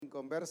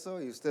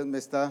converso y usted me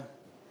está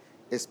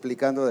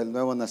explicando del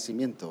nuevo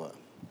nacimiento.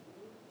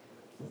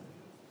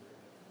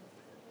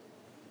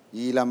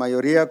 Y la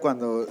mayoría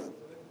cuando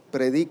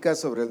predica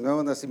sobre el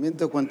nuevo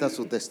nacimiento cuenta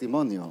su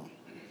testimonio.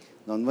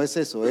 No es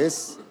eso,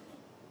 es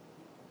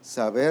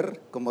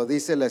saber, como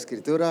dice la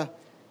Escritura,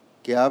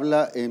 que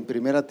habla en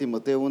 1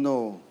 Timoteo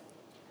 1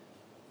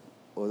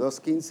 o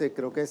 2:15,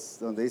 creo que es,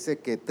 donde dice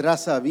que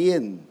traza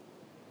bien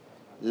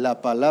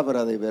la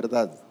palabra de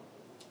verdad.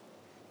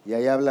 Y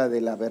ahí habla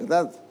de la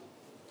verdad.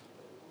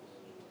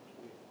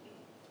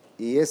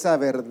 Y esa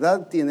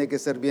verdad tiene que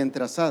ser bien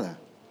trazada.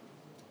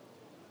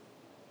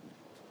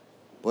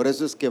 Por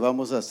eso es que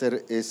vamos a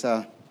hacer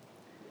esa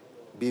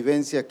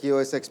vivencia aquí o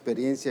esa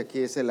experiencia aquí,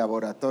 ese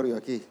laboratorio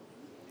aquí,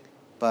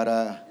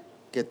 para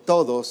que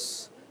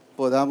todos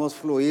podamos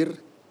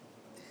fluir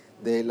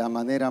de la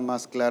manera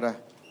más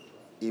clara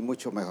y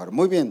mucho mejor.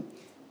 Muy bien,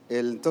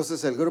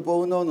 entonces el grupo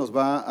 1 nos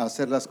va a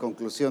hacer las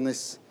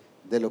conclusiones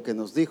de lo que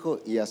nos dijo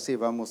y así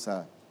vamos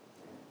a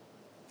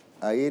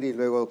ir y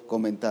luego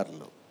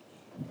comentarlo.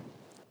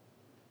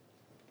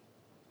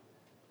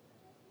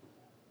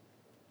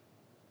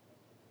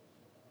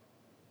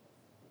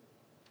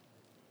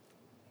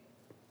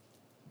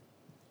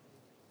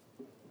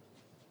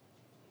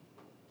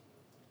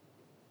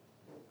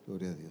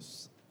 Gloria a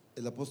Dios.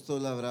 El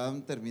apóstol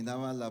Abraham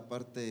terminaba la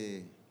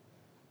parte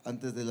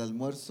antes del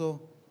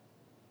almuerzo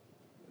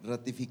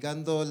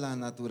ratificando la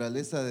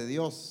naturaleza de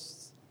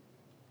Dios,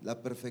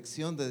 la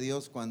perfección de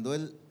Dios cuando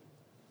Él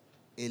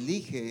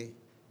elige,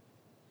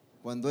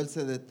 cuando Él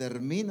se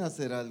determina a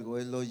hacer algo,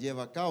 Él lo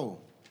lleva a cabo.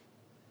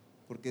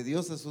 Porque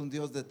Dios es un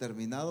Dios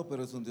determinado,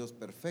 pero es un Dios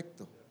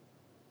perfecto.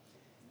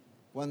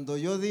 Cuando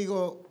yo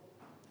digo,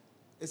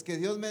 es que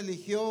Dios me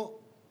eligió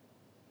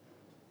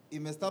y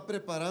me está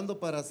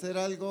preparando para hacer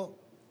algo,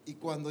 y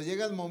cuando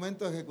llega el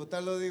momento de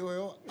ejecutarlo, digo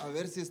yo, a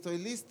ver si estoy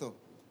listo.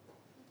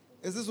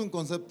 Ese es un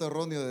concepto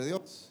erróneo de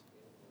Dios.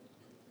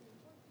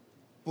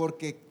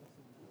 Porque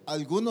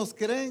algunos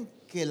creen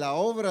que la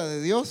obra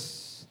de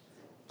Dios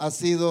ha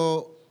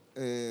sido,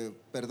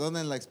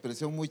 perdonen la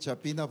expresión muy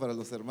chapina para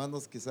los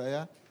hermanos quizá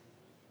ya,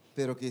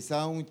 pero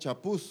quizá un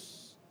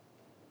chapuz,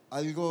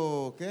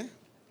 algo, ¿qué?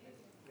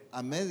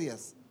 A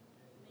medias,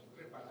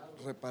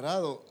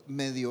 reparado,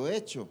 medio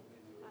hecho.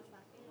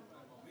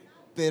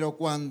 Pero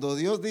cuando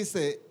Dios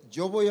dice,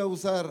 yo voy a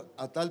usar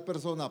a tal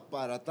persona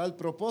para tal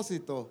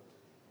propósito,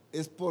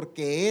 es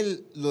porque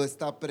Él lo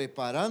está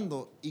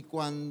preparando. Y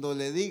cuando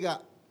le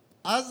diga,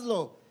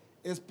 hazlo,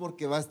 es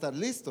porque va a estar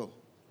listo.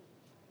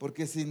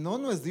 Porque si no,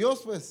 no es Dios,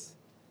 pues.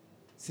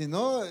 Si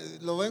no,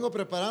 lo vengo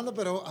preparando,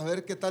 pero a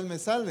ver qué tal me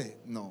sale.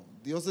 No,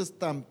 Dios es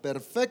tan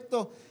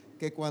perfecto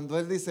que cuando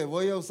Él dice,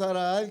 voy a usar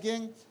a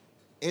alguien,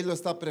 Él lo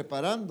está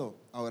preparando.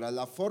 Ahora,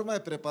 la forma de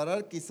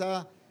preparar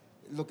quizá...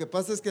 Lo que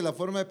pasa es que la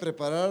forma de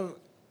preparar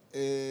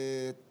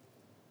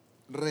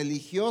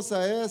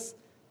religiosa es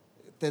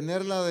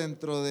tenerla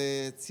dentro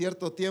de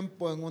cierto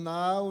tiempo en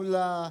una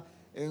aula,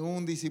 en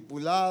un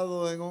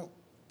discipulado,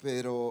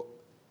 pero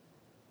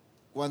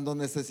cuando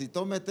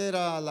necesitó meter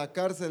a la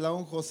cárcel a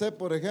un José,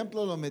 por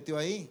ejemplo, lo metió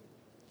ahí.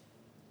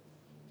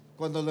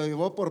 Cuando lo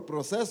llevó por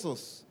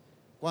procesos,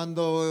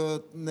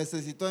 cuando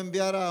necesitó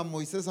enviar a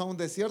Moisés a un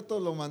desierto,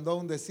 lo mandó a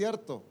un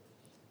desierto.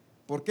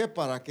 ¿Por qué?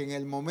 Para que en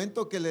el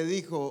momento que le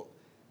dijo,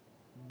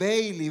 ve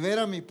y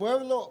libera a mi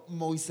pueblo,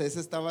 Moisés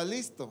estaba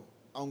listo,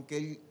 aunque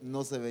él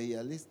no se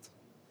veía listo.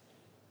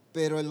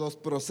 Pero los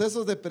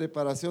procesos de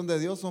preparación de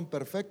Dios son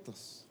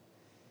perfectos.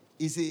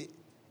 Y si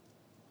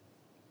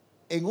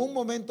en un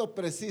momento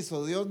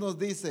preciso Dios nos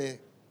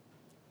dice,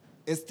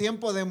 es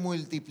tiempo de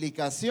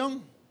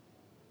multiplicación,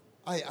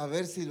 ay, a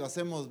ver si lo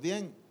hacemos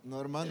bien.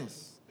 No,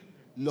 hermanos,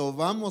 lo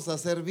vamos a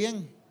hacer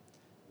bien,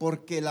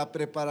 porque la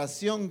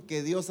preparación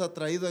que Dios ha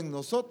traído en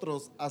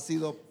nosotros ha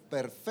sido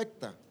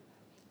perfecta.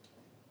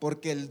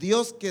 Porque el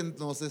Dios que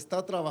nos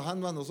está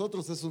trabajando a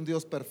nosotros es un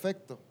Dios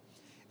perfecto.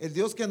 El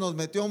Dios que nos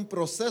metió a un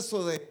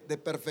proceso de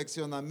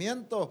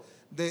perfeccionamiento,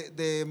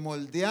 de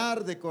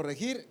moldear, de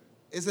corregir,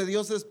 ese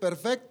Dios es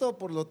perfecto,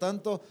 por lo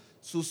tanto,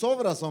 sus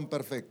obras son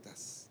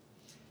perfectas.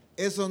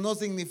 Eso no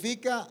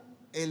significa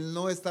el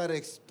no estar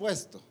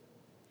expuesto.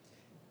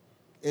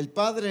 El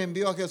Padre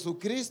envió a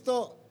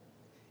Jesucristo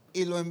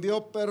y lo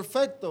envió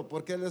perfecto,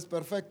 porque Él es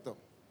perfecto.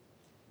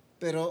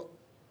 Pero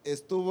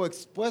estuvo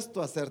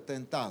expuesto a ser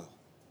tentado.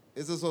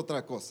 Esa es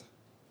otra cosa.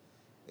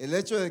 El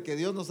hecho de que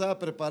Dios nos haya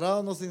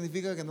preparado no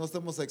significa que no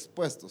estemos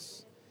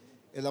expuestos.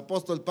 El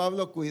apóstol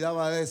Pablo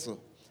cuidaba de eso.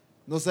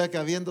 No sea que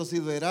habiendo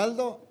sido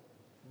heraldo,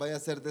 vaya a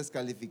ser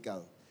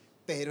descalificado.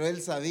 Pero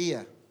él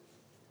sabía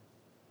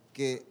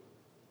que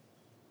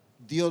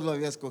Dios lo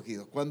había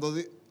escogido. Cuando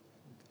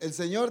el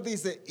Señor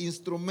dice,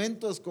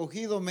 instrumento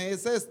escogido me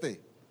es este,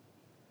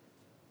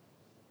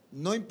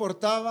 no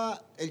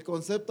importaba el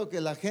concepto que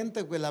la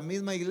gente, que la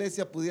misma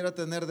iglesia pudiera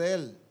tener de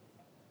él.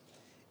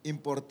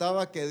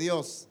 Importaba que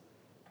Dios,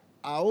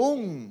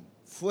 aún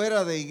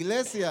fuera de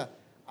iglesia,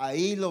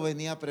 ahí lo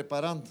venía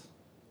preparando,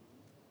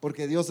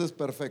 porque Dios es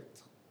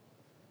perfecto.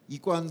 Y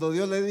cuando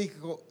Dios le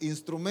dijo,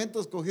 instrumento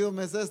escogido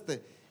me es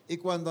este, Y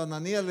cuando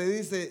Ananías le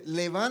dice,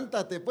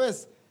 levántate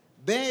pues,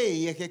 ve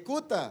y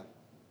ejecuta,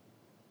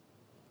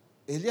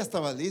 él ya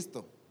estaba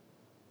listo.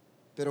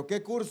 ¿Pero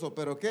qué curso?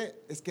 ¿Pero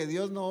qué? Es que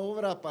Dios no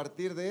obra a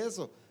partir de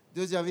eso.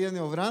 Dios ya viene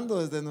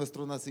obrando desde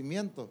nuestro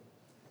nacimiento.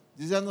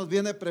 Dios ya nos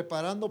viene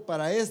preparando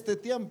para este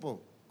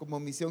tiempo como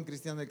Misión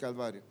Cristiana del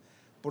Calvario.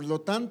 Por lo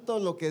tanto,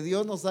 lo que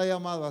Dios nos ha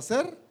llamado a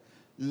hacer,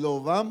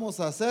 lo vamos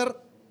a hacer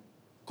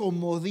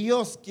como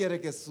Dios quiere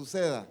que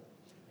suceda.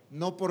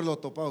 No por lo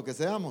topado que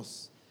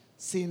seamos,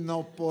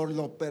 sino por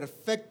lo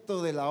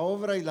perfecto de la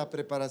obra y la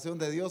preparación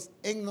de Dios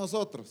en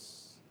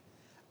nosotros.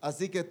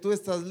 Así que tú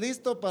estás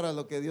listo para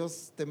lo que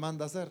Dios te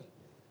manda hacer.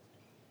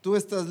 Tú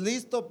estás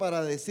listo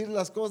para decir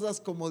las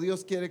cosas como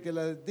Dios quiere que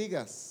las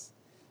digas,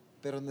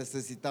 pero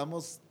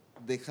necesitamos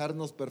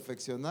dejarnos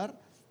perfeccionar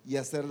y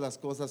hacer las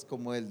cosas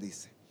como Él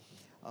dice.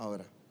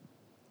 Ahora,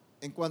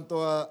 en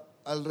cuanto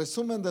al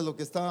resumen de lo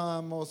que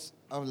estábamos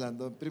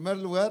hablando, en primer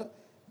lugar,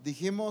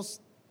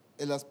 dijimos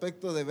el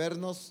aspecto de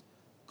vernos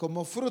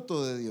como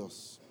fruto de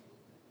Dios.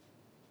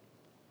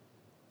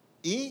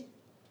 Y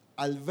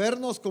al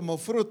vernos como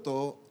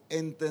fruto,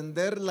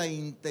 entender la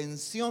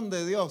intención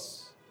de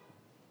Dios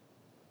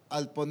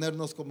al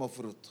ponernos como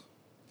fruto.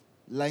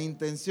 La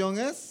intención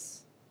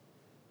es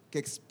que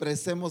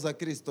expresemos a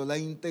Cristo. La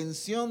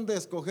intención de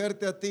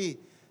escogerte a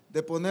ti,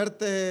 de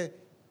ponerte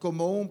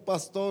como un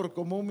pastor,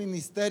 como un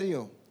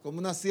ministerio, como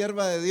una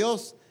sierva de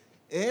Dios,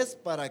 es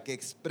para que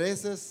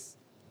expreses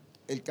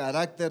el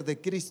carácter de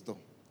Cristo.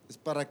 Es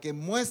para que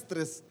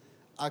muestres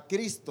a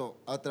Cristo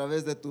a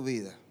través de tu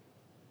vida.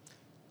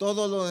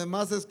 Todo lo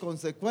demás es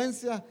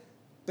consecuencia,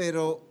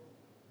 pero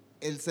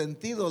el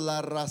sentido,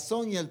 la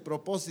razón y el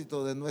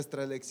propósito de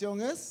nuestra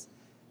elección es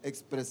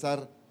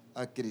expresar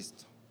a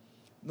Cristo.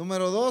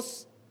 Número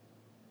 2,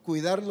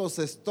 cuidar los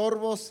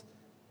estorbos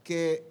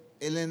que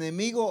el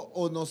enemigo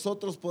o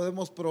nosotros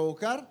podemos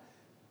provocar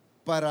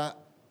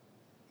para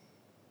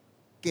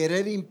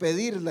querer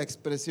impedir la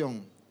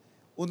expresión.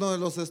 Uno de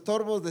los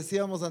estorbos,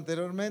 decíamos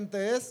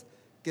anteriormente, es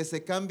que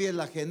se cambie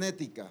la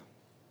genética,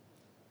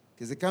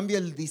 que se cambie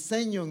el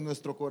diseño en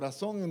nuestro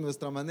corazón, en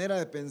nuestra manera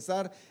de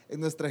pensar, en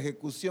nuestra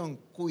ejecución.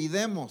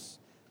 Cuidemos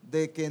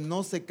de que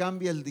no se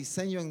cambie el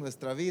diseño en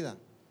nuestra vida.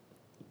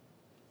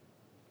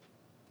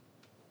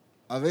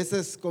 A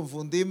veces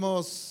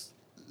confundimos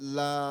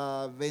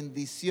la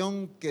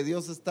bendición que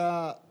Dios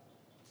está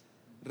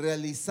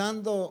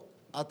realizando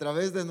a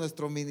través de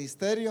nuestro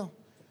ministerio,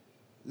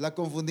 la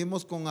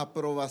confundimos con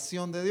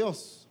aprobación de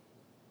Dios.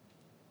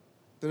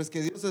 Pero es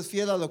que Dios es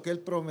fiel a lo que Él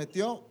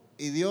prometió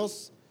y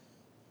Dios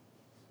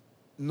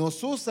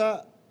nos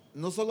usa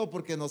no solo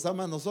porque nos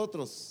ama a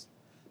nosotros,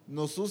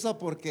 nos usa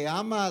porque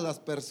ama a las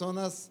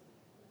personas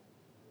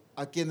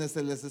a quienes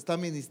se les está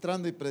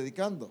ministrando y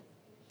predicando.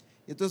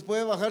 Y entonces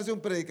puede bajarse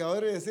un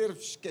predicador y decir,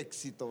 qué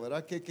éxito,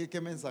 ¿verdad?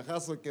 Qué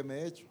mensajazo que me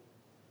he hecho.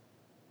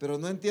 Pero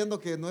no entiendo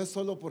que no es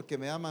solo porque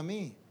me ama a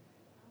mí,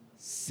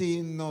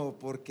 sino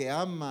porque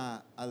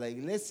ama a la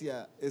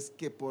iglesia, es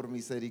que por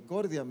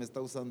misericordia me está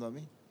usando a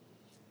mí.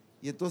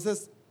 Y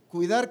entonces,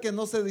 cuidar que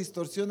no se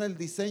distorsione el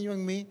diseño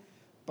en mí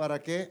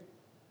para que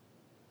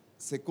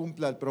se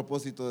cumpla el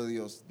propósito de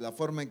Dios. La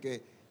forma en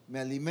que me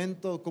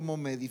alimento, cómo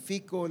me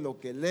edifico, lo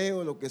que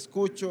leo, lo que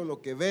escucho,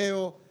 lo que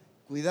veo.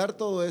 Cuidar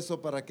todo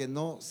eso para que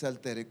no se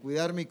altere.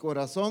 Cuidar mi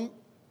corazón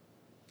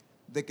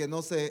de que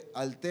no se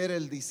altere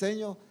el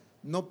diseño.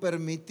 No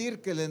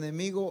permitir que el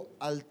enemigo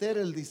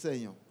altere el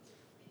diseño.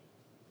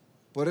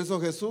 Por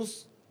eso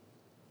Jesús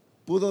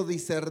pudo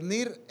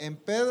discernir en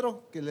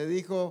Pedro, que le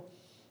dijo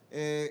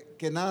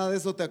que nada de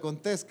eso te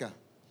acontezca.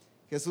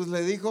 Jesús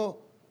le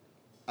dijo,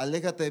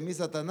 aléjate de mí,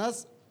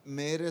 Satanás,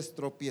 me eres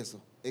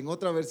tropiezo. En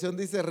otra versión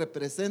dice,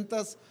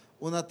 representas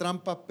una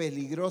trampa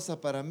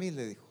peligrosa para mí,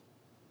 le dijo.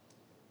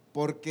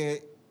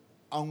 Porque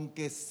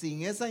aunque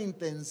sin esa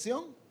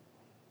intención,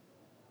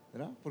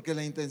 ¿verdad? Porque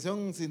la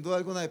intención sin duda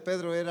alguna de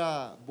Pedro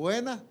era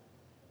buena,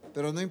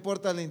 pero no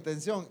importa la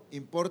intención,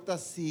 importa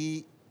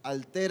si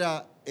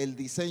altera el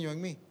diseño en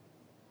mí.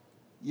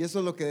 Y eso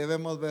es lo que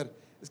debemos ver.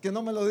 Es que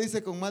no me lo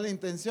dice con mala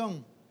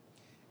intención,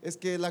 es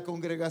que la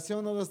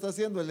congregación no lo está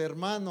haciendo, el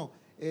hermano,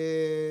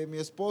 mi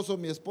esposo,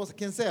 mi esposa,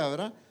 quien sea,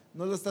 ¿verdad?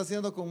 No lo está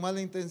haciendo con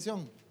mala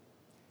intención.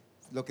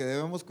 Lo que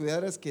debemos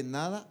cuidar es que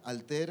nada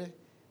altere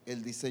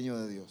el diseño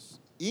de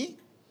Dios. Y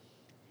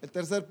el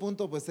tercer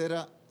punto pues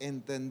era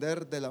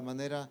entender de la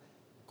manera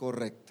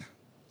correcta.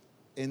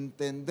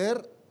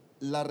 Entender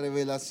la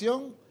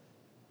revelación,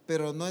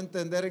 pero no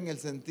entender en el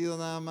sentido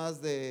nada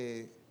más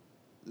de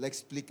la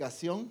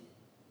explicación,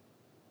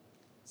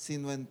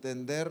 sino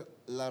entender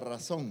la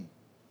razón,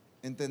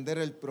 entender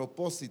el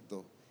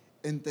propósito,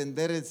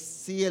 entender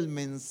el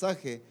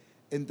mensaje,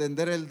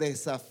 entender el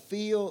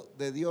desafío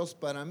de Dios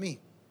para mí.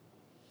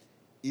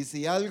 Y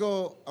si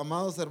algo,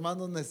 amados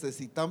hermanos,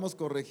 necesitamos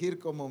corregir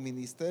como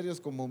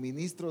ministerios, como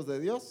ministros de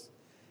Dios,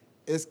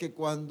 es que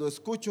cuando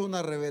escucho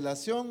una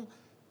revelación,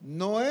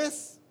 no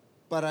es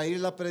para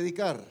irla a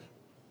predicar.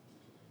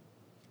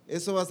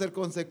 Eso va a ser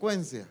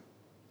consecuencia.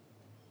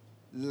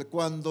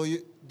 Cuando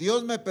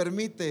Dios me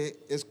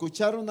permite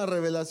escuchar una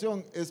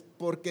revelación es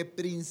porque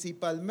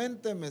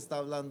principalmente me está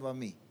hablando a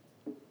mí.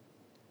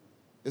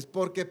 Es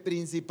porque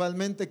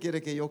principalmente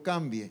quiere que yo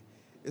cambie.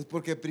 Es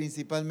porque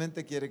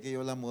principalmente quiere que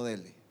yo la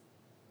modele.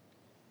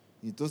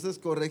 Entonces,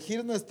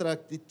 corregir nuestra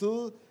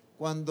actitud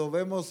cuando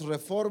vemos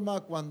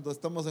reforma, cuando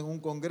estamos en un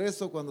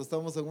congreso, cuando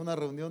estamos en una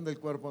reunión del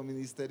cuerpo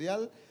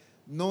ministerial,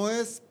 no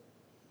es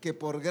que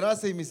por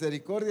gracia y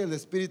misericordia el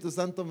Espíritu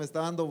Santo me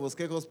está dando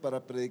bosquejos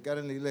para predicar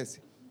en la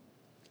iglesia,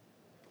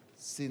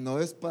 sino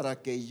es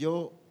para que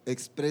yo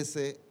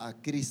exprese a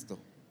Cristo.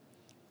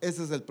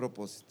 Ese es el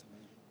propósito.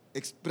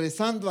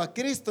 Expresando a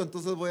Cristo,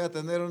 entonces voy a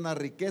tener una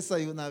riqueza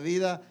y una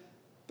vida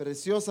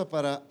preciosa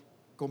para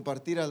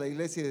compartir a la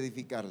iglesia y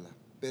edificarla.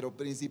 Pero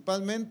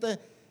principalmente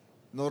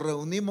nos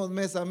reunimos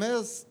mes a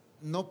mes,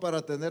 no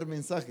para tener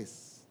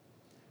mensajes,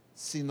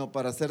 sino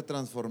para ser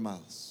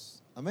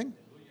transformados. Amén.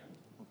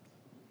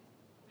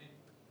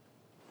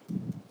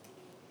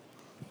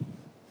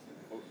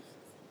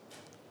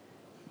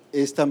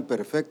 Es tan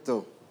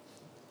perfecto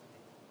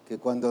que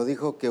cuando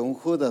dijo que un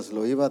Judas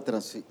lo iba a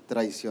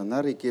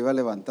traicionar y que iba a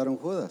levantar un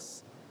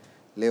Judas,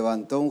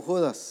 levantó un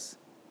Judas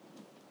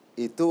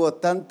y tuvo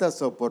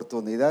tantas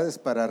oportunidades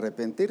para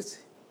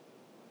arrepentirse,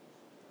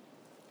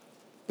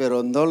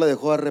 pero no lo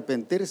dejó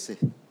arrepentirse,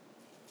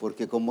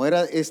 porque como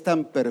es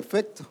tan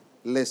perfecto,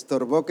 le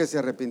estorbó que se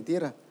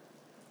arrepintiera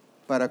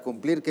para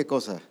cumplir ¿qué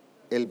cosa?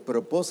 El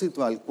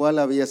propósito al cual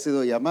había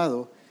sido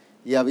llamado,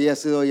 y había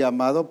sido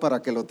llamado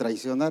para que lo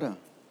traicionara.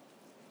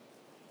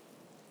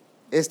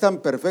 Es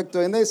tan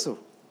perfecto en eso,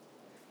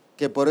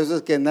 que por eso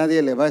es que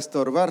nadie le va a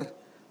estorbar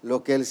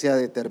lo que él se ha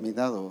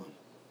determinado.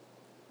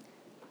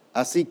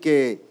 Así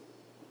que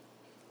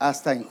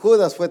hasta en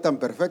Judas fue tan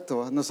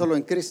perfecto, no solo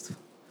en Cristo.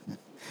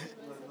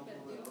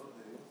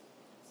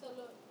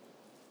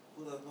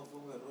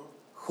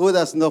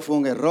 Judas no fue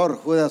un error,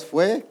 Judas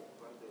fue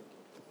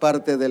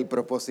parte del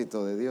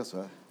propósito de Dios,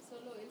 ¿verdad?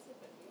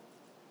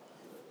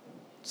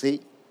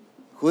 Sí,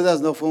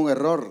 Judas no fue un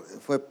error,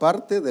 fue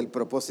parte del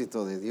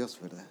propósito de Dios,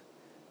 ¿verdad?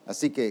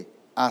 Así que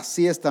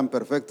así es tan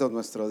perfecto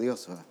nuestro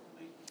Dios, ¿verdad?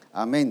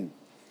 Amén.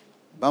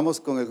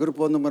 Vamos con el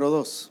grupo número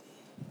 2.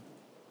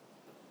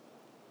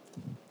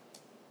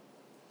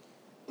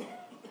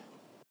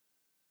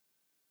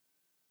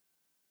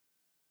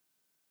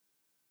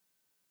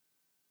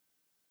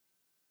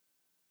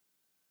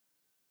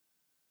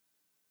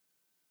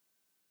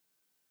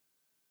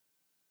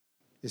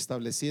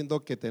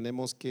 Estableciendo qué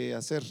tenemos que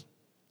hacer.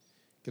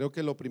 Creo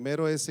que lo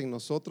primero es en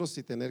nosotros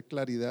y tener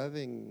claridad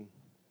en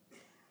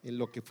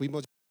lo que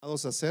fuimos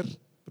llamados a hacer,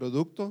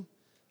 producto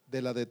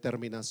de la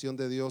determinación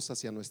de Dios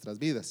hacia nuestras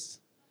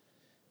vidas.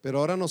 Pero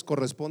ahora nos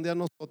corresponde a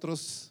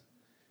nosotros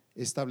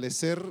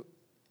establecer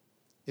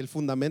el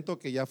fundamento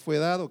que ya fue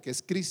dado, que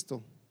es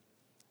Cristo.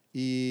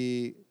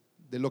 Y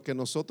de lo que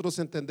nosotros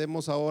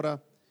entendemos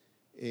ahora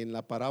en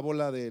la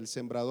parábola del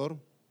sembrador,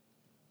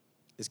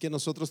 es que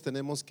nosotros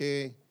tenemos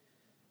que,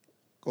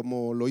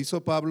 como lo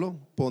hizo Pablo,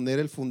 poner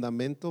el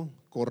fundamento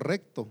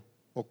correcto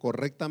o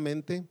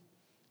correctamente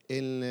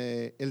en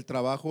el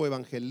trabajo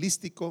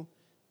evangelístico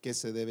que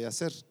se debe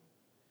hacer.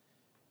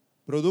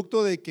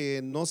 Producto de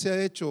que no se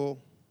ha hecho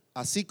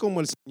así como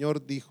el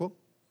Señor dijo,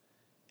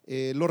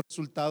 los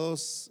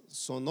resultados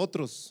son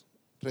otros.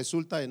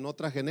 Resulta en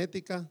otra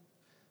genética,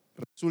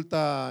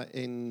 resulta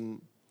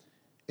en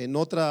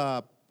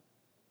otra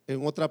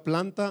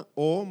planta,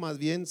 o más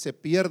bien se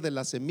pierde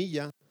la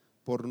semilla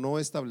por no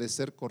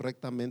establecer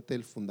correctamente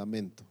el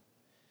fundamento.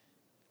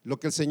 Lo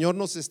que el Señor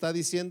nos está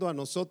diciendo a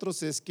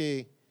nosotros es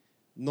que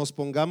nos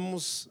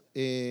pongamos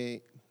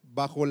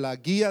bajo la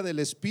guía del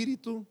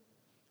Espíritu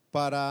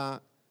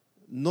para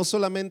no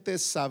solamente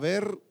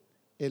saber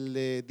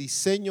el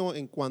diseño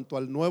en cuanto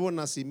al nuevo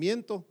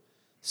nacimiento,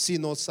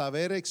 sino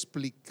saber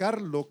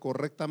explicarlo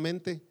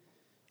correctamente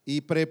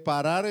y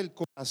preparar el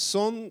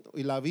corazón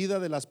y la vida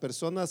de las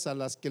personas a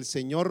las que el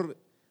Señor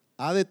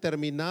ha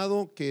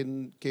determinado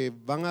que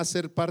van a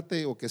ser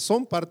parte, o que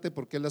son parte,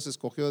 porque Él las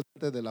escogió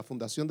desde la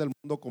fundación del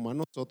mundo como a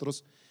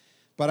nosotros,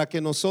 para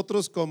que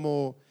nosotros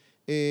como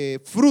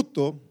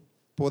fruto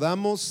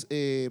podamos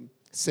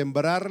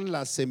sembrar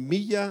la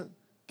semilla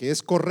que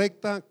es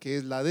correcta, que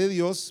es la de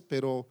Dios,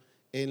 pero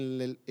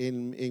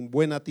en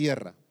buena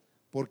tierra.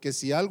 Porque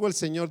si algo el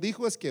Señor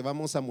dijo es que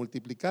vamos a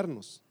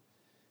multiplicarnos.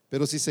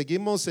 Pero si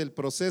seguimos el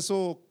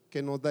proceso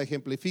que nos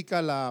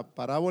ejemplifica la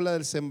parábola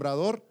del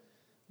sembrador,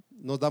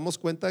 nos damos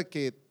cuenta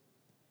que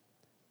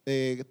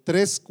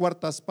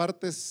 3/4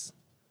 partes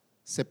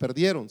se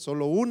perdieron,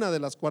 solo una de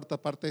las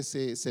 4 partes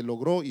se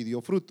logró y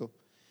dio fruto.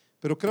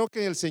 Pero creo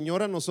que el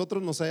Señor a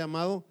nosotros nos ha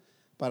llamado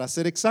para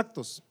ser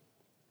exactos,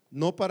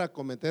 no para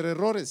cometer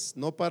errores,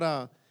 no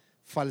para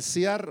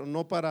falsear,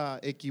 no para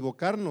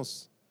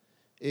equivocarnos.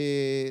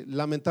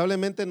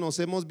 Lamentablemente nos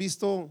hemos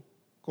visto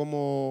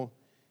como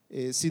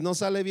si no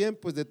sale bien,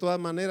 pues de todas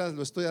maneras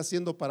lo estoy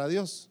haciendo para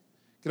Dios.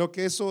 Creo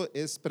que eso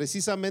es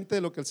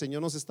precisamente lo que el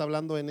Señor nos está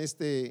hablando en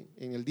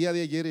el día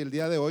de ayer y el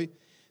día de hoy,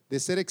 de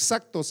ser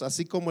exactos,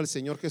 así como el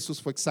Señor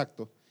Jesús fue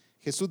exacto.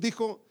 Jesús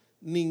dijo: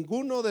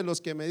 ninguno de los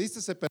que me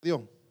diste se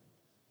perdió.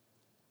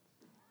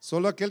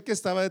 Solo aquel que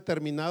estaba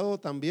determinado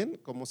también,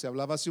 como se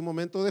hablaba hace un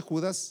momento de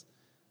Judas,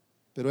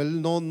 pero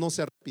él no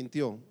se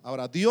arrepintió.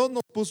 Ahora, Dios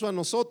nos puso a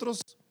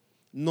nosotros,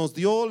 nos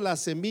dio la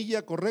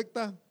semilla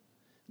correcta,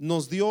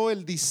 nos dio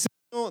el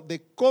diseño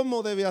de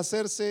cómo debe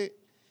hacerse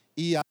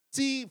y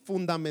así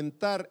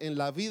fundamentar en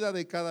la vida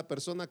de cada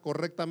persona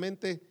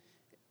correctamente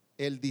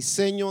el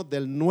diseño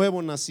del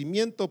nuevo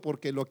nacimiento,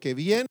 porque lo que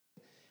viene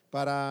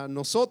para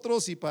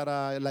nosotros y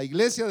para la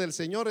iglesia del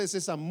Señor es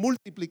esa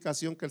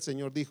multiplicación que el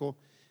Señor dijo,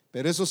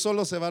 pero eso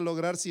solo se va a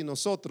lograr si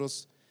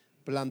nosotros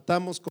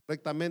plantamos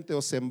correctamente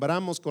o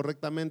sembramos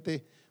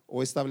correctamente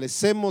o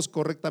establecemos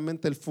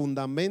correctamente el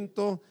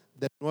fundamento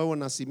del nuevo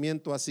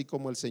nacimiento así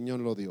como el Señor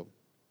lo dio.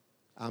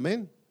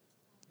 Amén.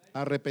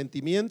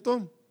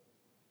 Arrepentimiento,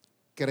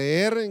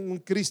 creer en un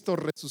Cristo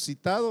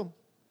resucitado,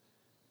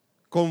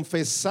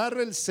 confesar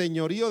el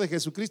señorío de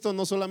Jesucristo,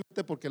 no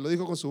solamente porque lo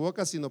dijo con su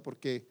boca, sino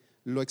porque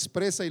lo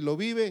expresa y lo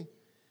vive,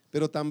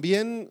 pero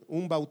también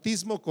un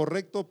bautismo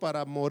correcto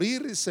para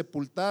morir y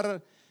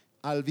sepultar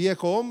al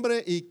viejo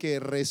hombre y que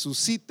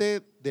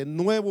resucite de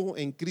nuevo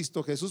en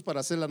Cristo Jesús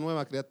para ser la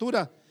nueva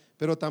criatura,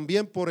 pero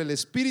también por el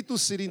Espíritu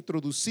ser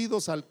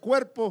introducidos al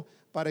cuerpo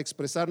para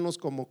expresarnos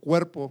como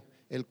cuerpo,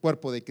 el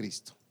cuerpo de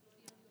Cristo.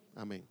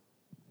 Amén.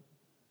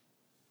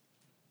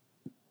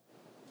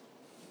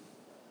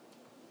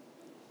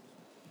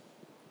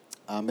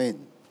 Amén.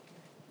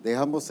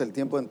 Dejamos el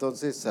tiempo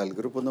entonces al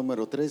grupo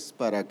número 3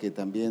 para que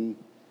también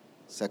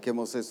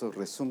saquemos esos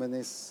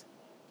resúmenes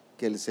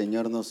que el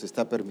Señor nos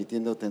está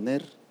permitiendo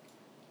tener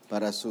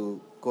para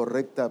su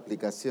correcta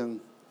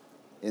aplicación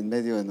en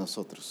medio de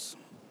nosotros.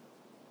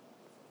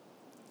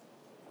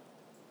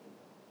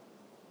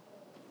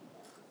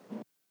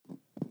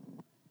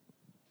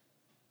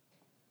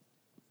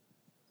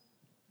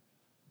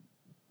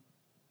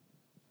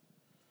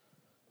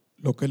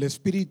 Lo que el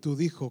Espíritu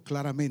dijo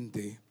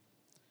claramente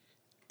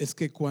es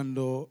que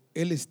cuando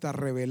Él está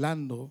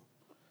revelando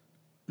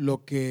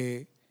lo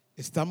que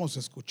estamos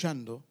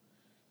escuchando,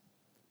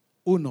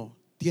 uno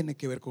tiene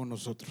que ver con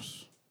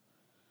nosotros.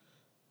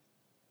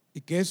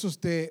 Y que eso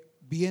esté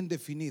bien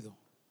definido.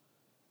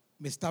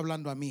 Me está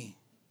hablando a mí.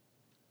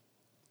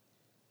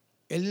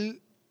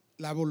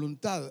 La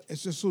voluntad,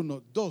 eso es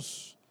uno.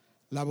 Dos,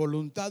 la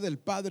voluntad del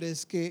Padre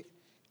es que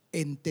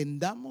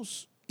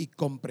entendamos y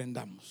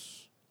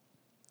comprendamos.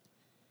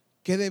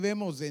 ¿Qué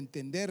debemos de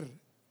entender?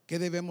 ¿Qué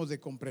debemos de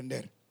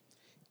comprender?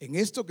 En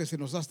esto que se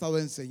nos ha estado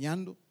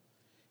enseñando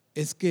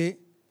es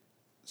que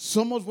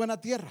somos buena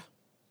tierra,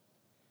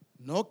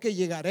 no que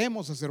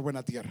llegaremos a ser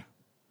buena tierra.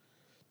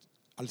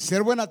 Al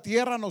ser buena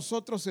tierra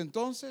nosotros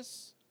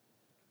entonces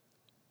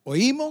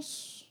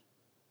oímos,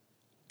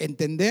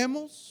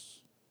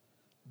 entendemos,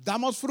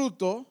 damos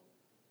fruto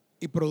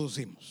y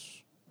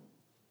producimos.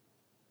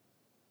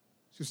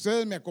 Si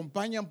ustedes me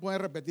acompañan,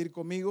 pueden repetir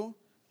conmigo: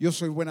 yo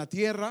soy buena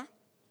tierra.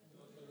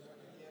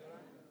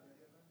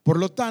 Por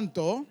lo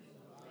tanto,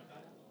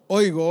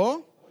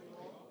 oigo,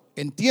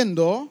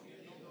 entiendo,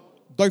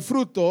 doy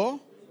fruto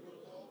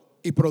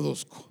y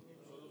produzco.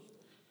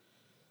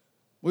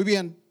 Muy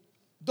bien.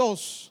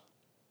 2,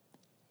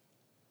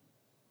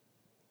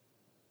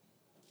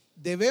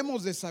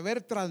 debemos de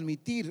saber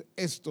transmitir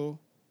esto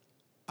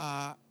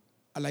a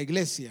la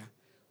iglesia,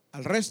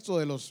 al resto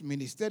de los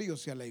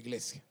ministerios y a la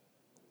iglesia.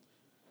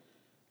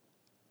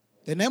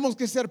 Tenemos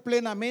que ser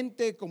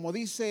plenamente, como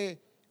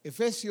dice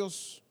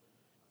Efesios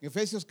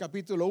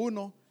capítulo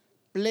 1,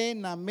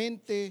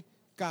 plenamente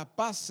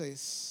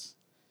capaces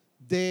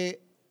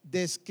de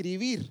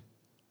describir,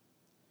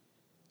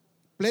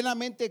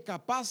 plenamente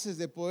capaces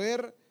de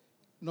poder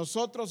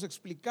nosotros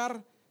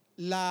explicar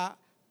la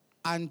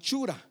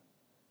anchura,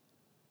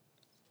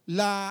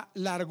 la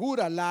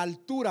largura, la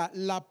altura,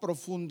 la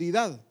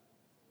profundidad.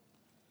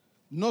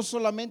 No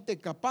solamente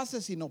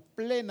capaces, sino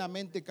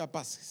plenamente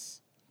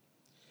capaces.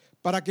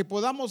 Para que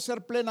podamos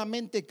ser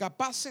plenamente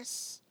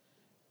capaces,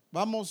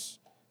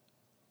 vamos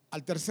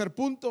al tercer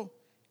punto,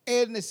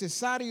 es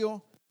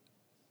necesario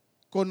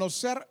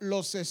conocer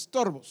los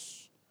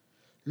estorbos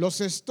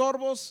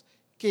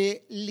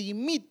que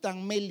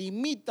me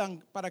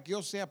limitan para que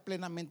yo sea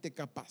plenamente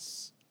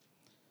capaz.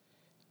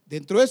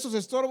 Dentro de estos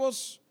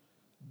estorbos,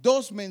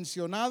 2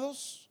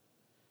 mencionados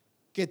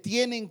que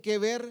tienen que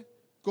ver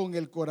con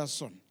el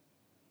corazón.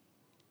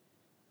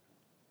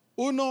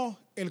 1,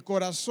 el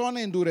corazón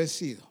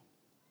endurecido.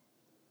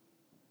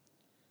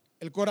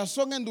 El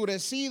corazón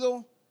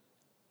endurecido,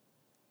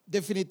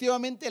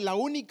 definitivamente la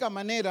única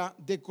manera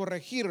de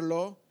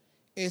corregirlo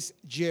es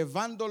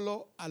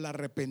llevándolo al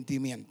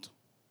arrepentimiento.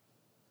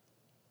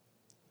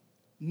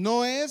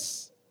 No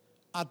es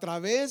a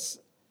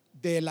través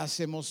de las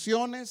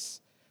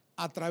emociones,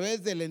 a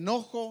través del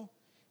enojo.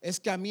 Es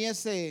que a mí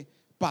esos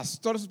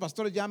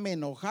pastores ya me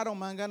enojaron,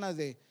 me dan ganas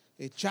de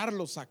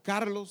echarlos,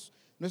 sacarlos.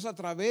 No es a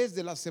través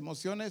de las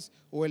emociones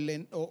o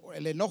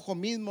el enojo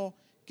mismo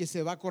que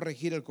se va a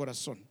corregir el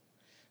corazón.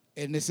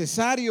 Es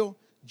necesario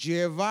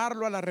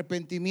llevarlo al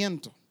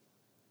arrepentimiento,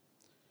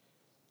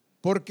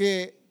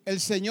 porque el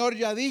Señor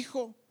ya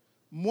dijo: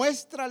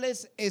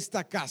 muéstrales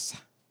esta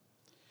casa.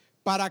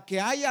 Para que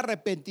haya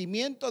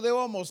arrepentimiento,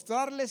 debo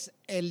mostrarles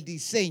el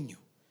diseño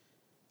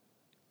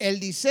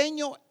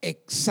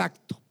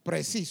exacto,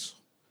 preciso.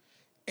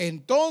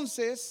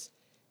 Entonces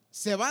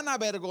se van a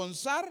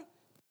avergonzar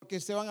porque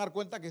se van a dar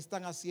cuenta que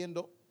están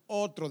haciendo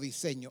otro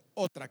diseño,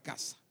 otra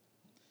casa.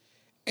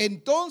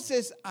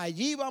 Entonces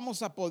allí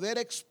vamos a poder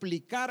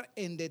explicar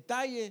en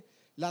detalle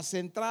las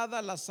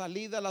entradas, las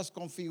salidas, las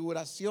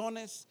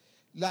configuraciones,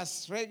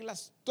 las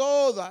reglas,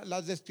 todas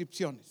las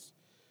descripciones.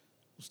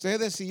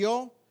 Ustedes y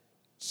yo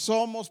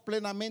somos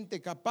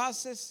plenamente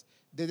capaces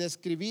de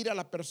describir a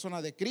la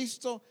persona de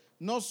Cristo,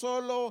 no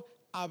solo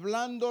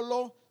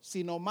hablándolo,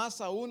 sino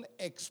más aún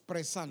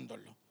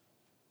expresándolo.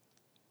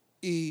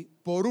 Y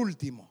por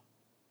último,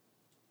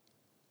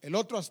 el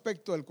otro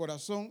aspecto del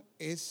corazón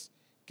es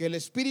que el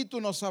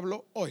Espíritu nos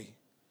habló hoy.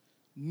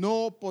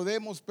 No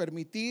podemos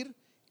permitir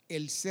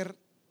el ser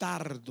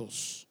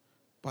tardos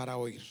para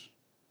oír.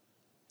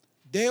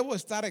 Debo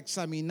estar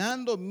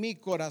examinando mi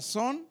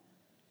corazón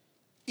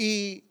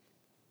y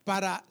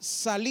para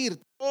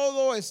salir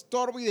todo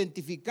estorbo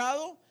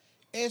identificado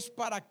es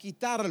para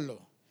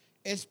quitarlo,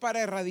 es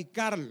para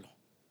erradicarlo.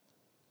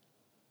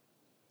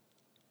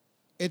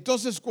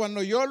 Entonces,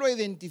 cuando yo lo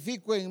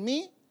identifico en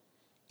mí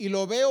y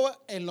lo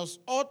veo en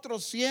los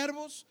otros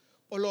siervos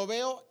o lo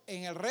veo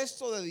en el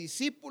resto de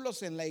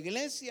discípulos en la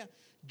iglesia,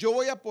 yo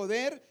voy a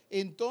poder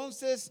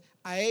entonces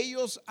a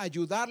ellos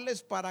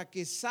ayudarles para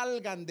que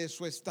salgan de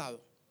su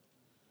estado.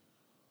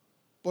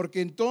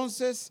 Porque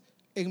entonces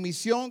en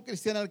Misión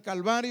Cristiana del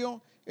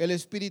Calvario el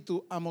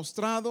Espíritu ha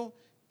mostrado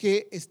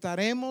que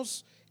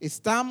estamos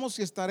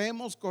y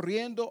estaremos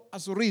corriendo a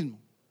su ritmo,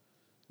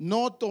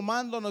 no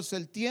tomándonos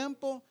el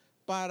tiempo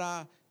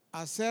para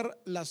hacer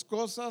las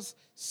cosas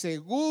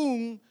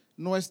según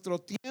nuestro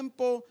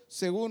tiempo,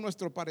 según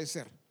nuestro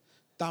parecer.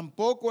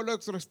 Tampoco el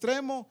otro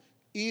extremo,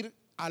 ir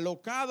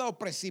alocada o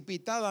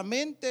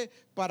precipitadamente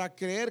para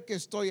creer que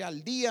estoy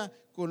al día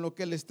con lo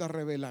que Él está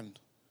revelando.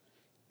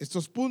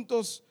 Estos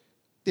puntos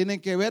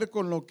tienen que ver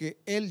con lo que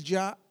Él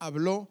ya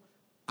habló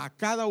a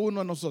cada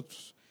uno de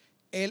nosotros.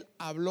 Él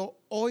habló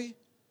hoy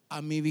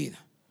a mi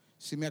vida.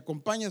 Si me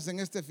acompañas en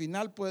este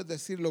final, puedes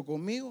decirlo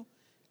conmigo.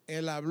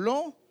 Él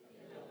habló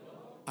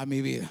a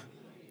mi vida.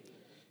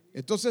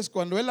 Entonces,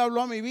 cuando Él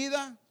habló a mi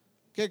vida,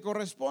 ¿qué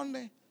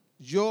corresponde?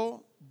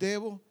 Yo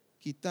debo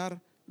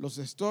quitar los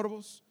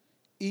estorbos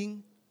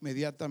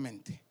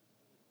inmediatamente.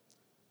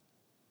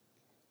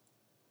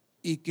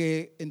 Y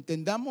que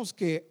entendamos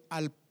que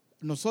al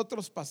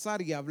nosotros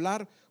pasar y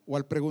hablar o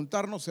al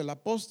preguntarnos el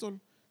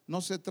apóstol,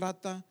 no se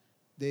trata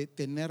de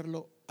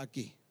tenerlo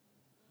aquí.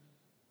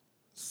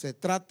 Se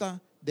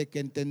trata de que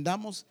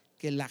entendamos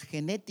que la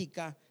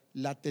genética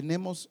la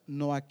tenemos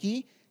no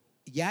aquí,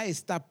 ya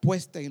está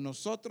puesta en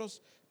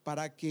nosotros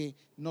para que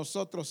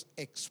nosotros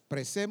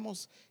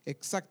expresemos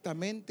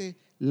exactamente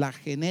la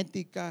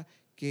genética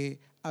que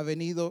ha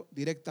venido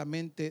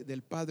directamente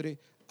del Padre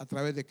a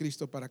través de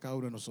Cristo para cada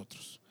uno de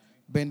nosotros.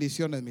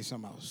 Bendiciones, mis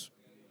amados.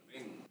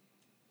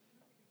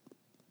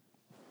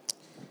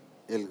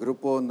 El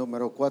grupo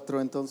número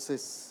 4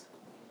 entonces.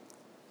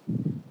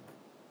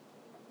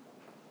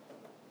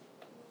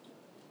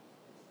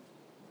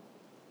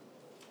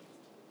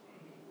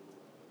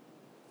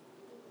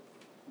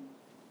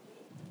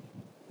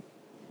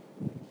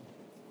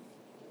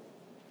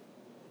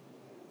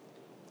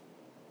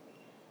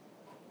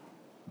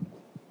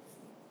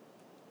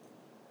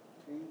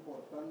 Qué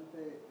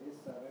importante es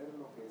saber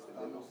lo que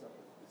estamos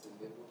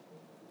aprendiendo.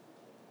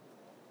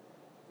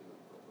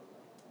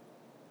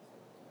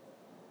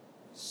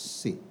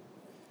 Sí,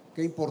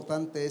 qué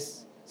importante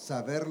es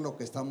saber lo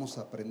que estamos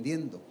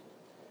aprendiendo,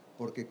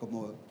 porque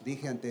como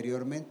dije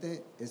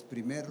anteriormente, es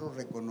primero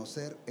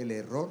reconocer el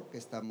error que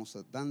estamos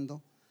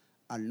dando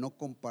al no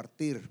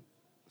compartir.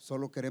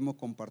 Solo queremos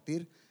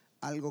compartir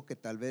algo que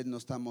tal vez no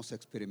estamos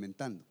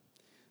experimentando.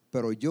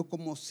 Pero yo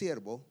como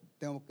siervo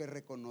tengo que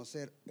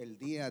reconocer el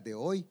día de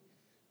hoy,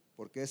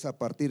 porque es a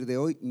partir de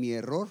hoy mi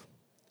error,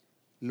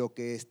 lo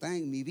que está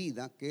en mi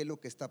vida, qué es lo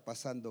que está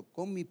pasando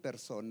con mi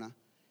persona,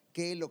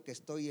 qué es lo que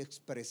estoy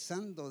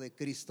expresando de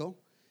Cristo,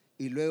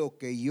 y luego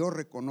que yo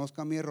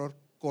reconozca mi error,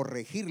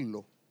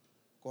 corregirlo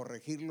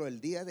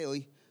el día de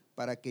hoy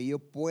para que yo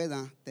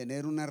pueda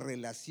tener una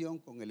relación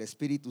con el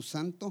Espíritu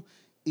Santo,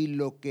 y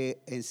lo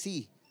que en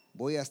sí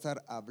voy a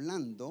estar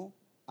hablando,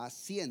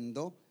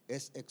 haciendo,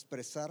 es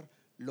expresar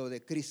lo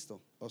de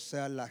Cristo, o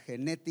sea, la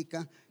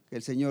genética que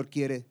el Señor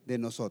quiere de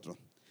nosotros.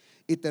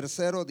 Y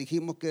tercero,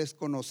 dijimos que es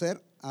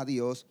conocer a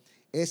Dios,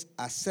 es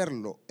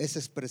hacerlo, es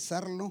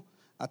expresarlo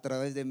a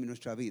través de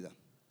nuestra vida.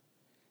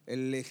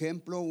 Un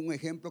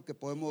ejemplo que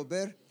podemos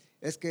ver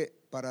es que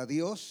para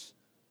Dios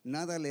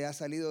nada le ha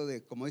salido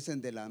de, como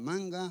dicen, de la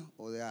manga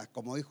o de,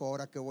 como dijo,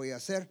 ahora qué voy a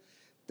hacer.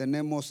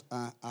 Tenemos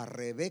a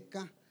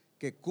Rebeca,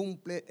 que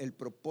cumple el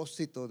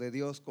propósito de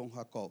Dios con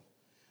Jacob.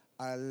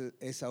 Al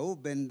Esaú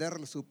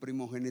vender su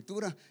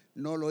primogenitura,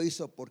 no lo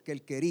hizo porque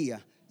él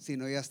quería,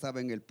 sino ya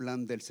estaba en el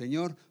plan del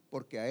Señor,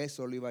 porque a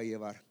eso lo iba a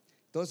llevar.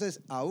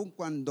 Entonces, aun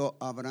cuando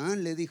Abraham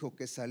le dijo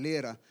que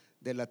saliera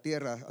de la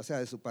tierra, o sea,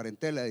 de su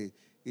parentela y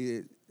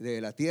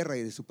de la tierra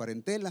y de su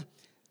parentela,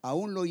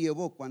 aún lo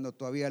llevó cuando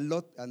todavía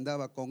Lot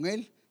andaba con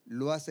él,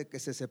 lo hace que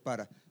se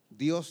separa.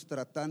 Dios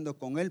tratando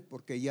con él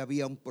porque ya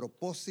había un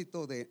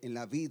propósito en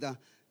la vida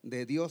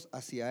de Dios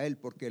hacia él,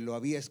 porque lo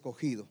había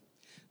escogido.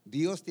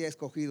 Dios te ha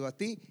escogido a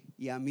ti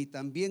y a mí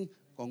también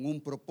con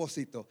un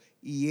propósito,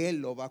 y Él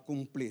lo va a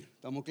cumplir.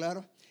 ¿Estamos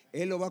claros?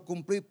 Él lo va a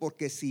cumplir,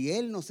 porque si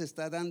Él nos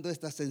está dando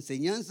estas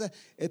enseñanzas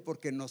es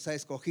porque nos ha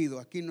escogido.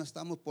 Aquí no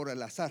estamos por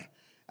el azar.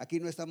 Aquí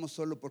no estamos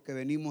solo porque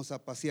venimos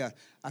a pasear.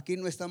 Aquí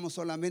no estamos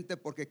solamente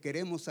porque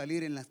queremos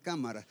salir en las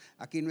cámaras.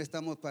 Aquí no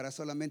estamos para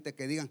solamente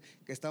que digan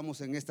que estamos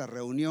en esta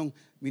reunión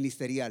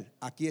ministerial.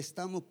 Aquí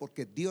estamos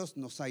porque Dios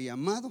nos ha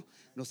llamado,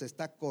 nos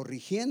está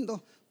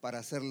corrigiendo para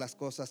hacer las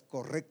cosas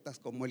correctas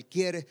como Él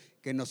quiere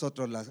que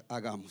nosotros las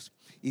hagamos.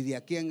 Y de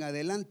aquí en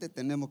adelante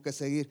tenemos que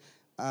seguir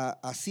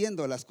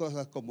haciendo las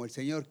cosas como el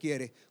Señor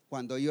quiere,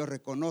 cuando yo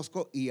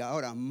reconozco, y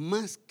ahora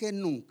más que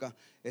nunca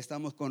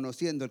estamos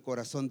conociendo el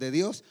corazón de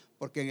Dios,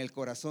 porque en el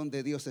corazón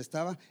de Dios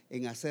estaba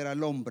en hacer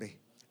al hombre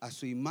a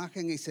su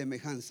imagen y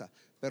semejanza,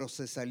 pero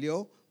se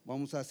salió,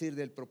 vamos a decir,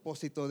 del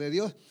propósito de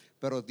Dios.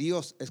 Pero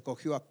Dios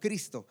escogió a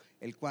Cristo,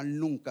 el cual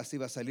nunca se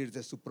iba a salir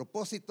de su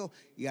propósito,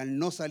 y al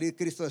no salir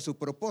Cristo de su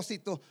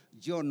propósito,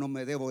 yo no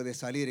me debo de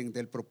salir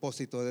del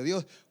propósito de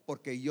Dios,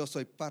 porque yo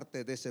soy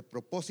parte de ese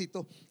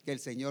propósito que el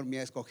Señor me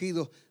ha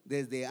escogido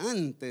desde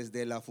antes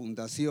de la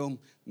fundación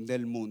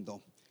del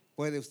mundo.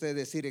 ¿Puede usted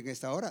decir en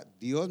esta hora: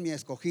 Dios me ha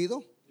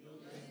escogido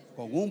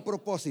con un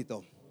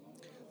propósito,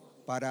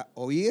 para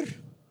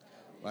oír,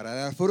 para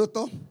dar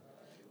fruto,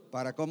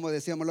 para, ¿cómo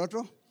decíamos el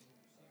otro?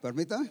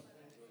 Permítame.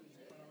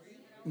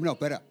 No,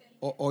 espera.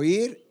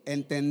 Oír,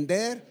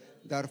 entender,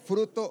 dar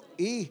fruto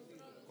y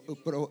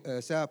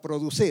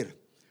producir.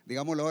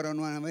 Digámoslo ahora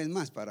una vez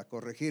más para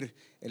corregir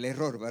el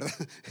error, ¿verdad?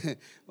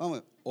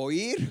 Vamos,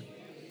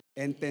 oír,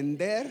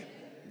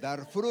 entender,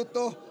 dar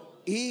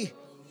fruto y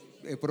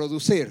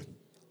producir.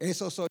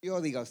 Eso soy yo,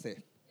 diga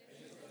usted.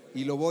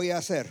 Y lo voy a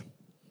hacer.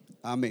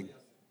 Amén.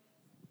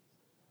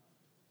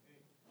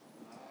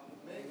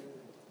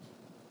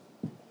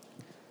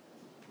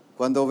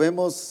 Cuando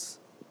vemos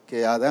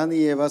que a Adán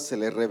y Eva se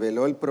les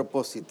reveló el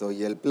propósito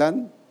y el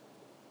plan,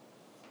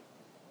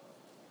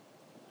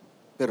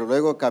 pero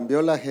luego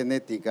cambió la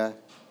genética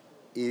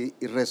y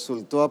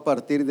resultó a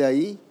partir de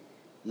ahí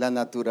la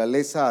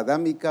naturaleza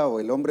adámica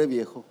o el hombre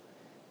viejo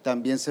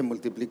también se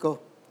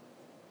multiplicó.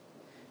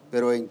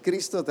 Pero en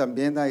Cristo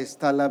también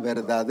está la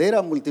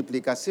verdadera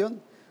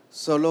multiplicación,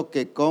 solo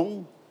que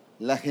con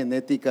la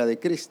genética de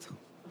Cristo.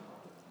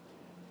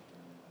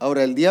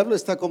 Ahora, el diablo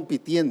está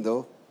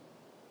compitiendo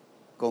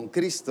con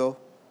Cristo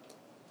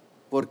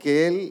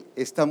porque Él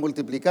está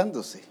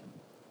multiplicándose,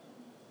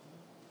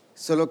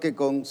 solo que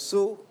con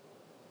su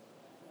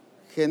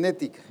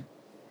genética.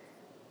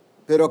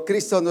 Pero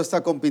Cristo no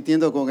está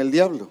compitiendo con el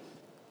diablo.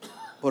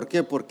 ¿Por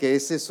qué? Porque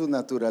esa es su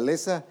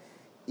naturaleza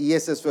y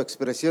esa es su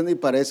expresión, y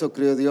para eso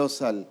creó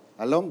Dios al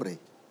hombre.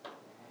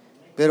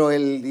 Pero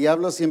el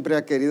diablo siempre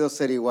ha querido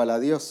ser igual a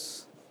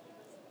Dios.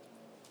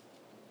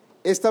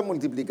 Esta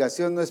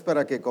multiplicación no es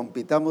para que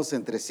compitamos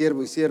entre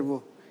siervo y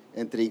siervo,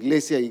 entre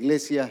iglesia e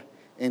iglesia,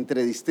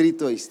 entre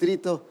distrito e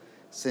distrito,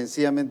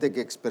 sencillamente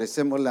que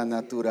expresemos la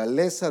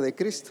naturaleza de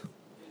Cristo.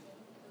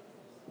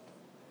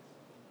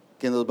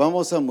 Que nos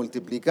vamos a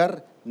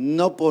multiplicar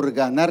no por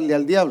ganarle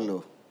al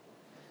diablo,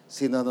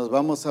 sino nos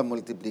vamos a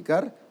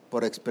multiplicar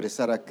por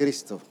expresar a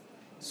Cristo,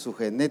 su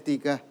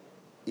genética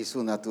y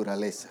su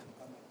naturaleza.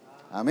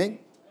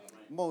 Amén.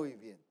 Muy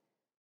bien.